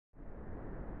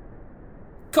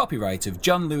Copyright of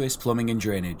John Lewis Plumbing and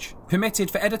Drainage.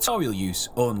 Permitted for editorial use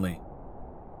only.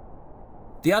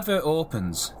 The advert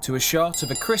opens to a shot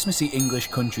of a Christmassy English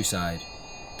countryside.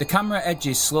 The camera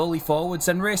edges slowly forwards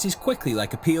and races quickly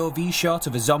like a POV shot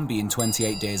of a zombie in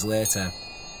 28 Days Later.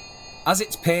 As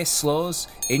its pace slows,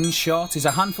 in shot is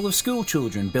a handful of school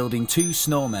children building 2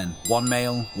 snowmen, one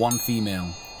male, one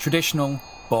female. Traditional,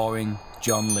 boring,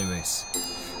 John Lewis.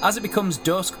 As it becomes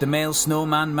dusk, the male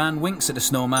snowman man winks at the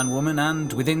snowman woman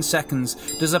and, within seconds,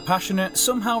 does a passionate,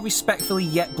 somehow respectfully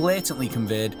yet blatantly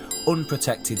conveyed,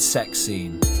 unprotected sex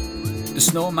scene. The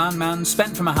snowman man,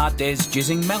 spent from a hard day's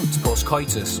jizzing, melts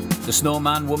post-coitus. The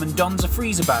snowman woman dons a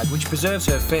freezer bag which preserves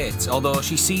her fate, although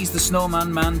she sees the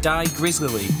snowman man die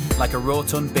grizzlily, like a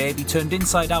rotund baby turned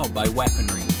inside out by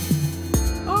weaponry.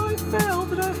 I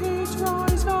felt the heat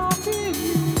rise up in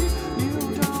me,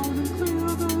 kneel down and clear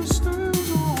the snow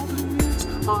goblins.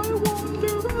 I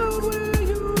wander out where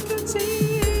you can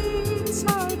see,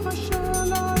 inside my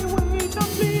shell I wait and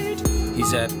bleed.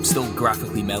 He's still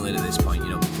graphically melted at this point, you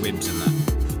know, ribs and that.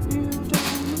 Kneel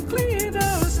down and clear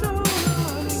the snow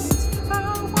goblins. I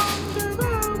wander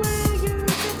out where you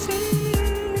can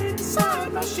see,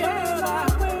 inside my shell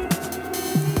I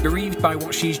wait. Bereaved by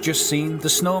what she's just seen, the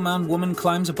snowman woman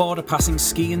climbs aboard a passing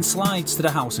ski and slides to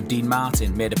the house of Dean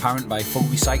Martin, made apparent by a full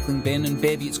recycling bin and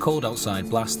baby it's cold outside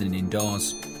blasting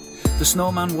indoors. The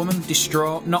snowman woman,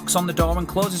 distraught, knocks on the door and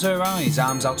closes her eyes,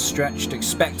 arms outstretched,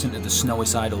 expectant of the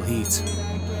snowicidal heat.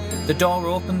 The door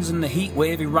opens and the heat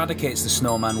wave eradicates the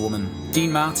snowman woman.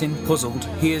 Dean Martin, puzzled,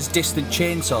 hears distant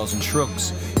chainsaws and shrugs.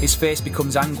 His face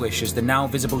becomes anguish as the now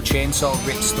visible chainsaw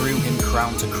rips through him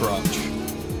crown to crotch.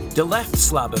 The left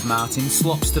slab of Martin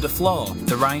slops to the floor.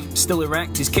 The right, still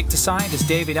erect, is kicked aside as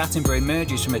David Attenborough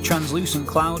emerges from a translucent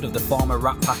cloud of the former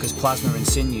Rat Packer's plasma and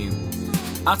sinew.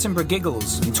 Attenborough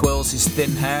giggles and twirls his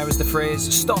thin hair as the phrase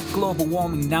 "Stop global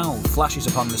warming now" flashes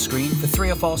upon the screen for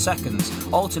 3 or 4 seconds,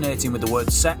 alternating with the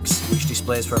word sex, which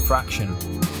displays for a fraction.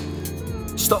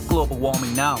 Stop global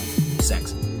warming now,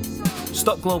 sex.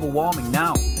 Stop global warming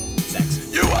now,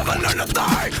 sex. You haven't learned a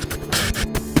thing!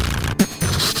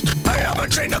 I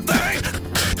haven't seen a thing!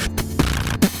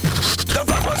 The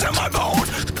fuck was in my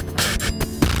bones!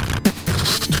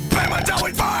 Payment till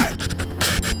we fight!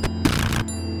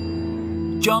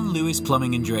 John Lewis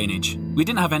Plumbing and Drainage. We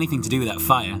didn't have anything to do with that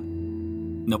fire.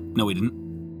 No, we didn't.